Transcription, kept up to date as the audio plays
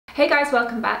Hey guys,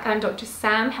 welcome back. I'm Dr.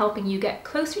 Sam, helping you get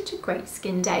closer to great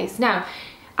skin days. Now,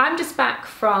 I'm just back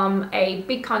from a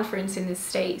big conference in the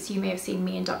States. You may have seen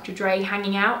me and Dr. Dre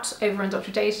hanging out over on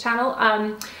Dr. Dre's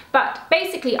channel. But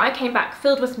basically, I came back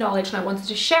filled with knowledge and I wanted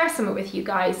to share some of it with you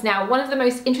guys. Now, one of the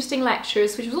most interesting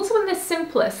lectures, which was also one of the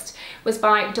simplest, was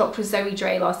by Dr. Zoe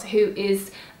Draelos, who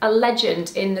is a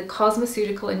legend in the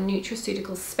cosmeceutical and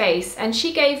nutraceutical space. And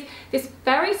she gave this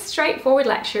very straightforward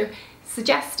lecture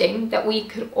suggesting that we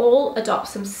could all adopt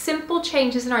some simple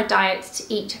changes in our diets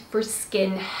to eat for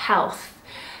skin health.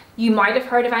 You might have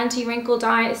heard of anti-wrinkle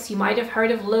diets, you might have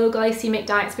heard of low glycemic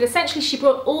diets, but essentially she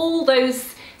brought all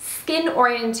those skin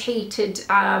orientated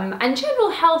and general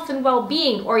health and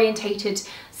well-being orientated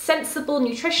sensible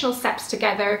nutritional steps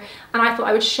together, and I thought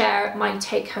I would share my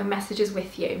take-home messages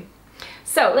with you.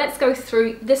 So let's go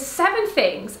through the 7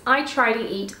 things I try to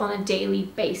eat on a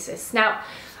daily basis. Now,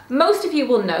 most of you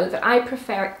will know that I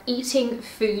prefer eating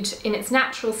food in its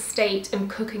natural state and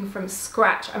cooking from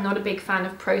scratch. I'm not a big fan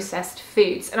of processed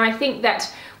foods. And I think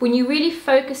that when you really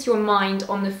focus your mind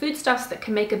on the foodstuffs that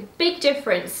can make a big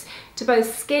difference to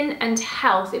both skin and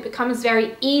health, it becomes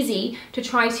very easy to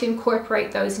try to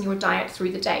incorporate those in your diet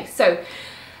through the day. So,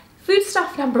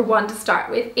 foodstuff number 1 to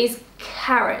start with is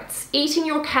carrots. Eating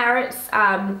your carrots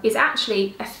is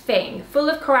actually a thing, full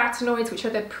of carotenoids, which are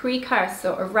the precursor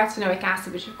of retinoic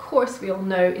acid, which of course we all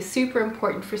know is super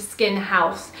important for skin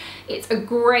health. It's a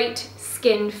great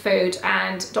skin food,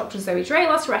 and Dr. Zoe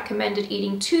Draelos recommended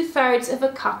eating 2/3 of a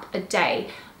cup a day.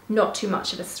 Not too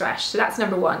much of a stretch. So that's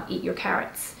number 1, eat your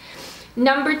carrots.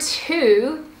 Number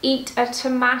 2, eat a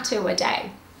tomato a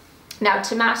day. Now,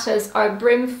 tomatoes are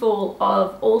brimful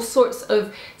of all sorts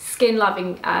of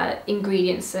skin-loving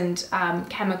ingredients and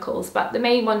chemicals, but the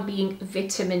main one being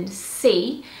vitamin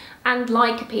C, and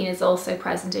lycopene is also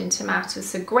present in tomatoes.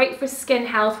 So great for skin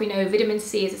health. We know vitamin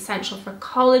C is essential for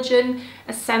collagen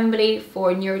assembly,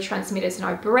 for neurotransmitters in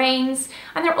our brains,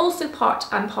 and they're also part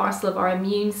and parcel of our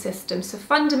immune system. So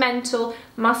fundamental,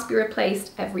 must be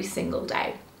replaced every single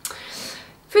day.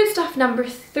 Foodstuff number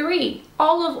 3,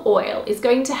 olive oil is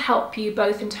going to help you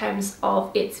both in terms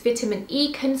of its vitamin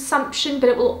E consumption, but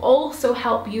it will also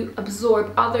help you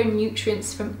absorb other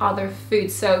nutrients from other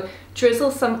foods. So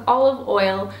drizzle some olive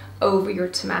oil over your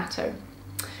tomato.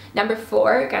 Number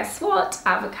 4, guess what?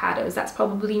 Avocados. That's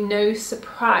probably no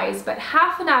surprise, but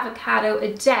half an avocado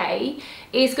a day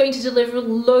is going to deliver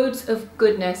loads of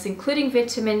goodness, including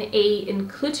vitamin E,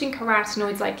 including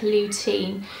carotenoids like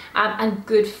lutein, and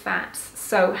good fats.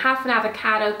 So half an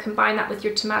avocado, combine that with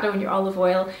your tomato and your olive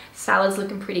oil, salad's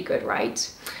looking pretty good, right?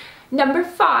 Number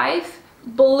 5,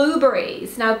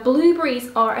 blueberries. Now, blueberries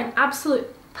are an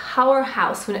absolute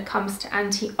powerhouse when it comes to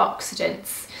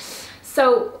antioxidants.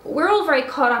 So we're all very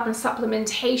caught up in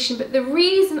supplementation, but the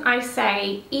reason I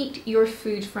say eat your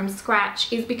food from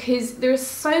scratch is because there's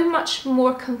so much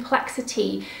more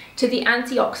complexity to the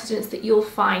antioxidants that you'll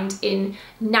find in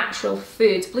natural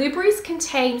foods. Blueberries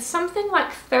contain something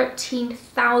like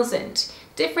 13,000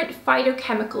 different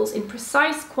phytochemicals in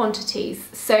precise quantities.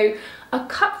 So a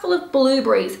cupful of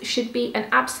blueberries should be an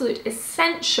absolute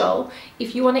essential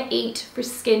if you want to eat for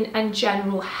skin and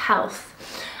general health.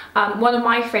 One of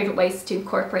my favorite ways to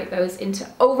incorporate those into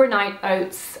overnight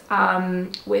oats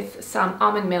with some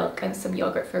almond milk and some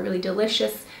yogurt for a really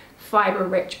delicious,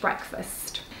 fiber-rich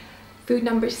breakfast. Food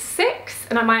number 6,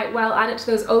 and I might well add it to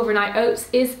those overnight oats,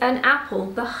 is an apple,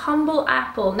 the humble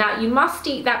apple. Now, you must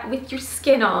eat that with your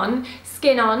skin on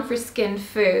for skin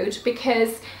food,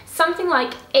 because something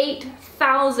like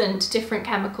 8,000 different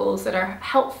chemicals that are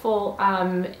helpful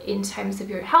in terms of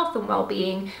your health and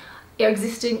well-being are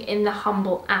existing in the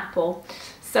humble apple.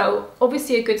 So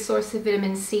obviously a good source of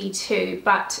vitamin C too,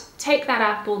 but take that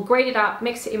apple, grate it up,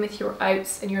 mix it in with your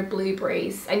oats and your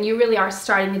blueberries, and you really are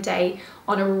starting the day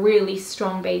on a really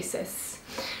strong basis.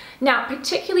 Now,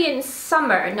 particularly in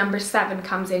summer, number 7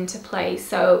 comes into play.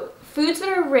 So foods that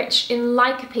are rich in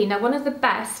lycopene. Now, one of the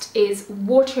best is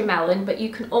watermelon, but you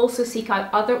can also seek out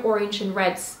other orange and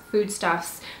red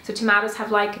foodstuffs. So tomatoes have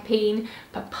lycopene,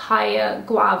 papaya,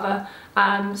 guava,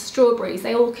 strawberries,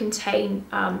 they all contain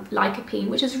lycopene,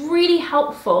 which is really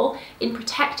helpful in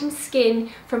protecting skin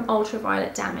from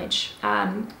ultraviolet damage.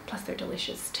 Plus they're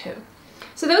delicious too.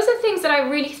 So those are things that I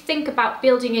really think about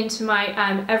building into my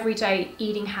everyday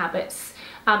eating habits.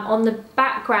 On the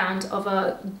background of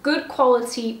a good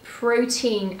quality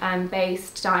protein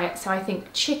based diet. So I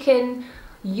think chicken,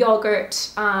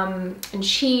 yogurt and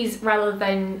cheese rather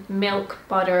than milk,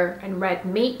 butter and red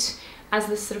meat as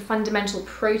the sort of fundamental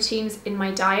proteins in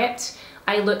my diet.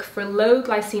 I look for low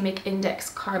glycemic index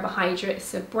carbohydrates,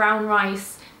 so brown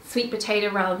rice, sweet potato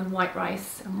rather than white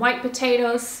rice, and white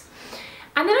potatoes.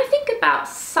 And then I think about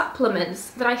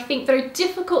supplements that I think that are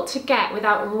difficult to get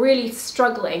without really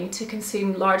struggling to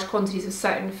consume large quantities of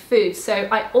certain foods. So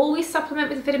I always supplement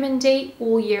with vitamin D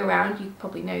all year round, you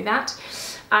probably know that.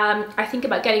 I think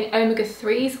about getting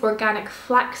omega-3s, organic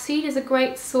flaxseed is a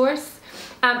great source.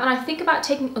 And I think about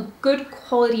taking a good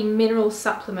quality mineral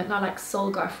supplement, and I like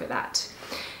Solgar for that.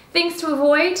 Things to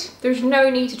avoid: there's no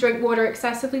need to drink water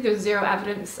excessively. There's zero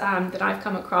evidence that I've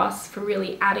come across for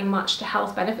really adding much to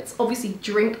health benefits. Obviously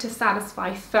drink to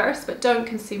satisfy thirst, but don't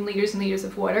consume liters and liters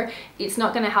of water. It's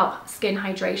not going to help skin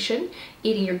hydration.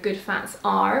 Eating your good fats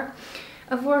are.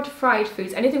 Avoid fried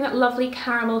foods, anything that lovely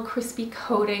caramel crispy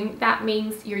coating. That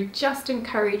means you're just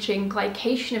encouraging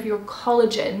glycation of your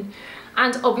collagen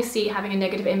and obviously having a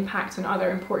negative impact on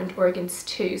other important organs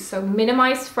too. So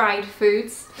minimize fried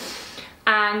foods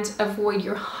and avoid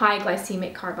your high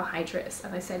glycemic carbohydrates,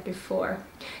 as I said before.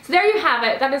 So there you have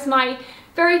it. That is my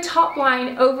very top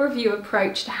line overview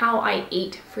approach to how I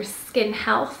eat for skin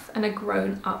health and a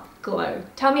grown-up glow.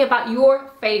 Tell me about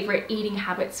your favorite eating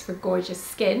habits for gorgeous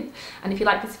skin. And if you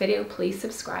like this video, please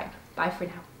subscribe. Bye for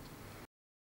now.